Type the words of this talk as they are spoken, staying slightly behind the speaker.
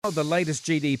Well, the latest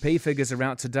GDP figures are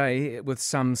out today with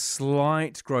some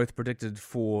slight growth predicted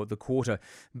for the quarter,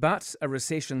 but a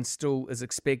recession still is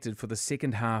expected for the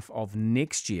second half of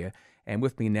next year. And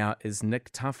with me now is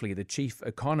Nick Tuffley, the chief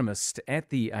economist at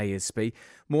the ASB.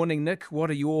 Morning, Nick. What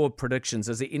are your predictions?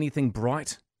 Is there anything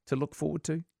bright to look forward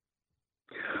to?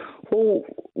 Well,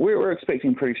 we're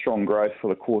expecting pretty strong growth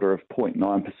for the quarter of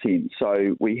 0.9%.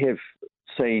 So we have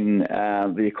seen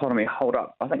the economy hold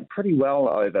up, I think, pretty well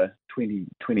over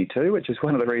 2022, which is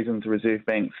one of the reasons the Reserve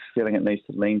Bank's feeling it needs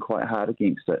to lean quite hard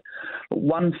against it. But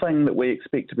one thing that we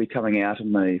expect to be coming out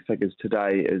in the figures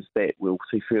today is that we'll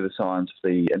see further signs of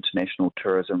the international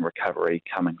tourism recovery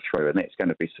coming through, and that's going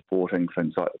to be supporting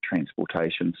things like the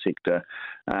transportation sector,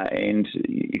 and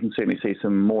you can certainly see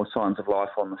some more signs of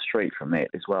life on the street from that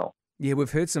as well. Yeah,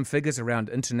 we've heard some figures around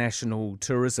international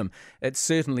tourism. It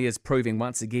certainly is proving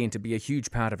once again to be a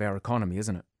huge part of our economy,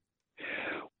 isn't it?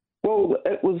 Well,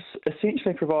 it was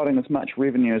essentially providing as much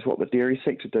revenue as what the dairy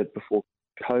sector did before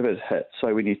COVID hit.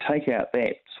 So when you take out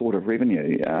that sort of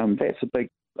revenue, that's a big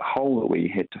hole that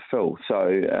we had to fill. So,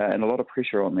 and a lot of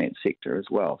pressure on that sector as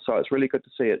well. So it's really good to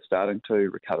see it starting to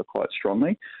recover quite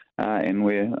strongly. And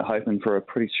we're hoping for a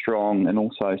pretty strong and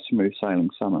also smooth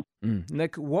sailing summer.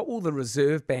 Nick, what will the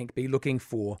Reserve Bank be looking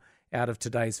for out of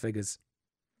today's figures?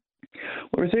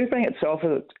 Well, the Reserve Bank itself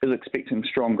is expecting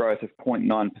strong growth of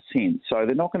 0.9%, so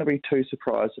they're not going to be too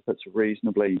surprised if it's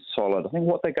reasonably solid. I think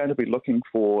what they're going to be looking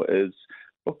for is,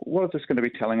 look, what is this going to be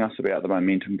telling us about the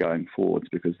momentum going forwards?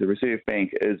 Because the Reserve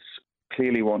Bank is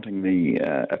clearly wanting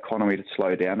the economy to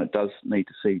slow down. It does need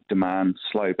to see demand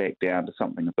slow back down to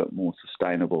something a bit more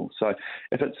sustainable. So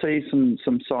if it sees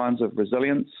some signs of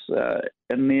resilience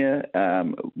in there,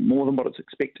 more than what it's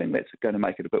expecting, that's going to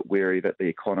make it a bit wary that the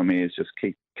economy is just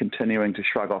keep continuing to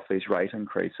shrug off these rate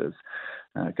increases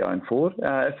going forward.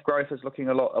 If growth is looking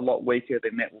a lot weaker,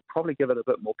 then that will probably give it a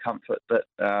bit more comfort that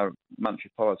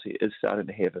monetary policy is starting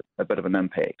to have a bit of an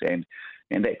impact, and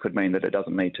that could mean that it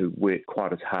doesn't need to work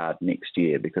quite as hard next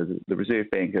year, because the Reserve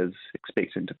Bank is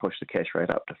expecting to push the cash rate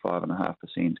up to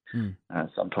 5.5%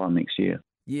 sometime next year.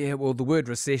 Yeah, well, the word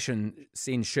recession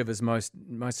sends shivers. Most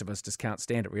of us just can't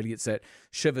stand it, really. It's that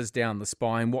shivers down the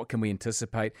spine. What can we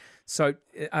anticipate? So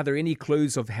are there any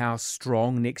clues of how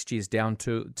strong next year's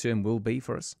downturn will be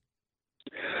for us?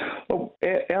 Well,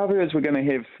 our view is we're going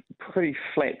to have pretty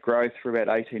flat growth for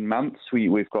about 18 months.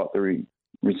 We've got the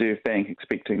Reserve Bank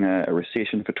expecting a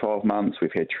recession for 12 months.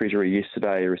 We've had Treasury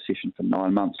yesterday, a recession for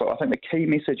 9 months. So I think the key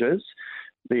message is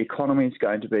the economy is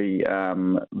going to be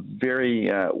very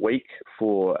weak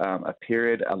for a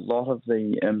period. A lot of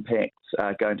the impacts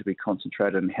are going to be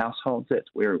concentrated in households. That's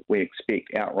where we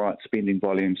expect outright spending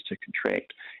volumes to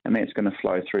contract, and that's going to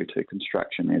flow through to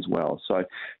construction as well. So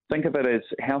think of it as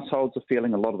households are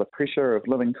feeling a lot of the pressure of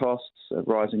living costs, of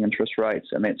rising interest rates,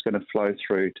 and that's going to flow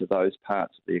through to those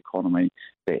parts of the economy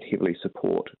that heavily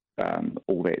support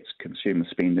all that's consumer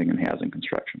spending and housing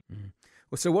construction.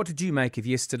 Well, so what did you make of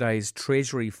yesterday's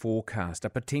Treasury forecast, a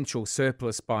potential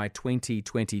surplus by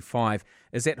 2025?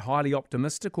 Is that highly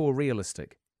optimistic or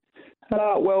realistic?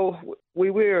 Well,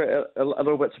 we were a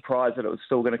little bit surprised that it was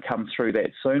still going to come through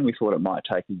that soon. We thought it might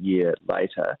take a year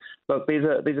later. But there's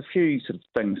a few sort of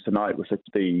things to note with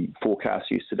the forecast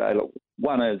yesterday. Look,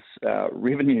 one is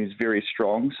revenue is very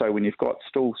strong. So when you've got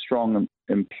still strong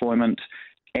employment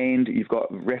and you've got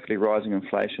rapidly rising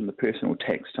inflation, the personal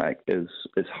tax take is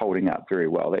holding up very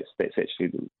well. That's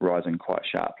actually rising quite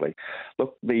sharply.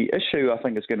 Look, the issue I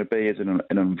think is going to be is in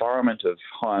an environment of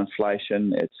high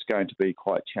inflation, it's going to be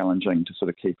quite challenging to sort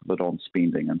of keep a lid on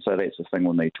spending. And so that's the thing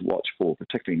we'll need to watch for,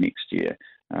 particularly next year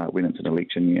when it's an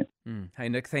election year. Hey,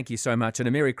 Nick, thank you so much. And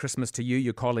a Merry Christmas to you,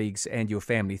 your colleagues and your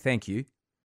family. Thank you.